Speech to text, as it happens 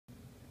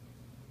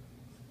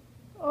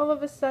All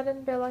of a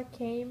sudden, Bella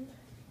came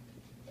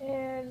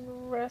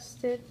and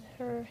rested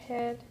her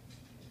head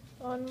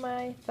on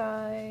my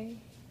thigh.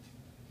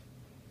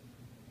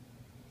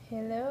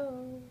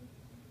 Hello.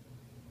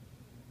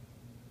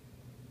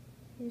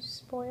 You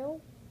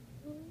spoiled?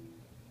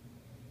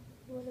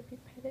 You want to be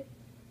petted?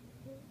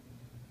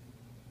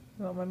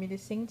 You want mommy to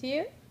sing to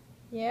you?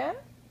 Yeah?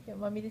 You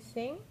want mommy to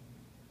sing?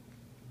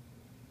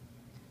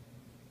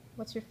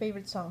 What's your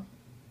favorite song?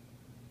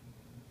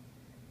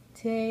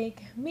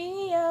 Take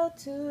me out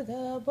to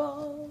the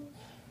ball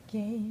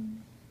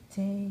game.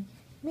 Take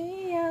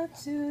me out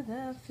to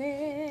the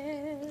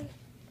fair.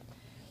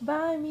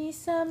 Buy me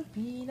some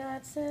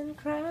peanuts and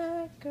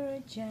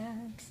cracker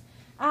jacks.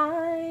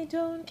 I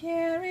don't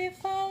care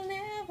if I'll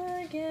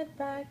never get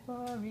back,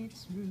 for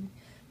it's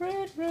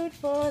root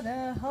for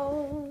the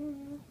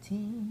home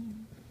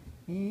team.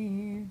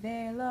 If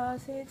they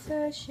lost, it's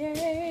a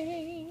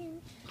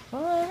shame,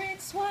 for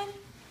it's 1,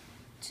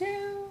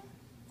 2,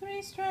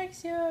 3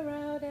 strikes, you're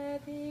out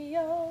at the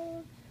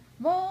old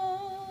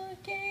ball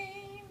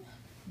game.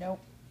 Nope,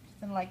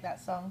 didn't like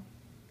that song.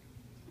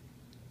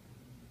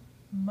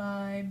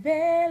 My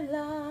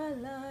Bella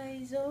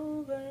lies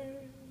over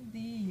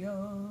the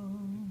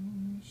ocean.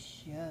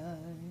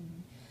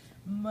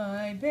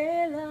 My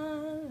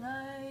Bella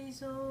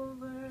lies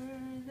over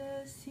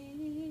the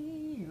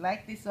sea. You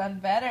like this one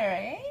better,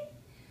 eh?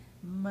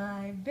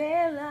 My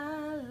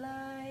Bella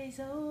lies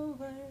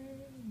over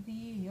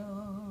the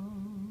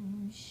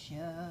ocean.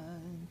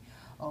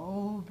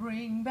 Oh,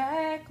 bring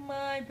back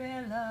my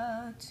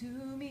Bella to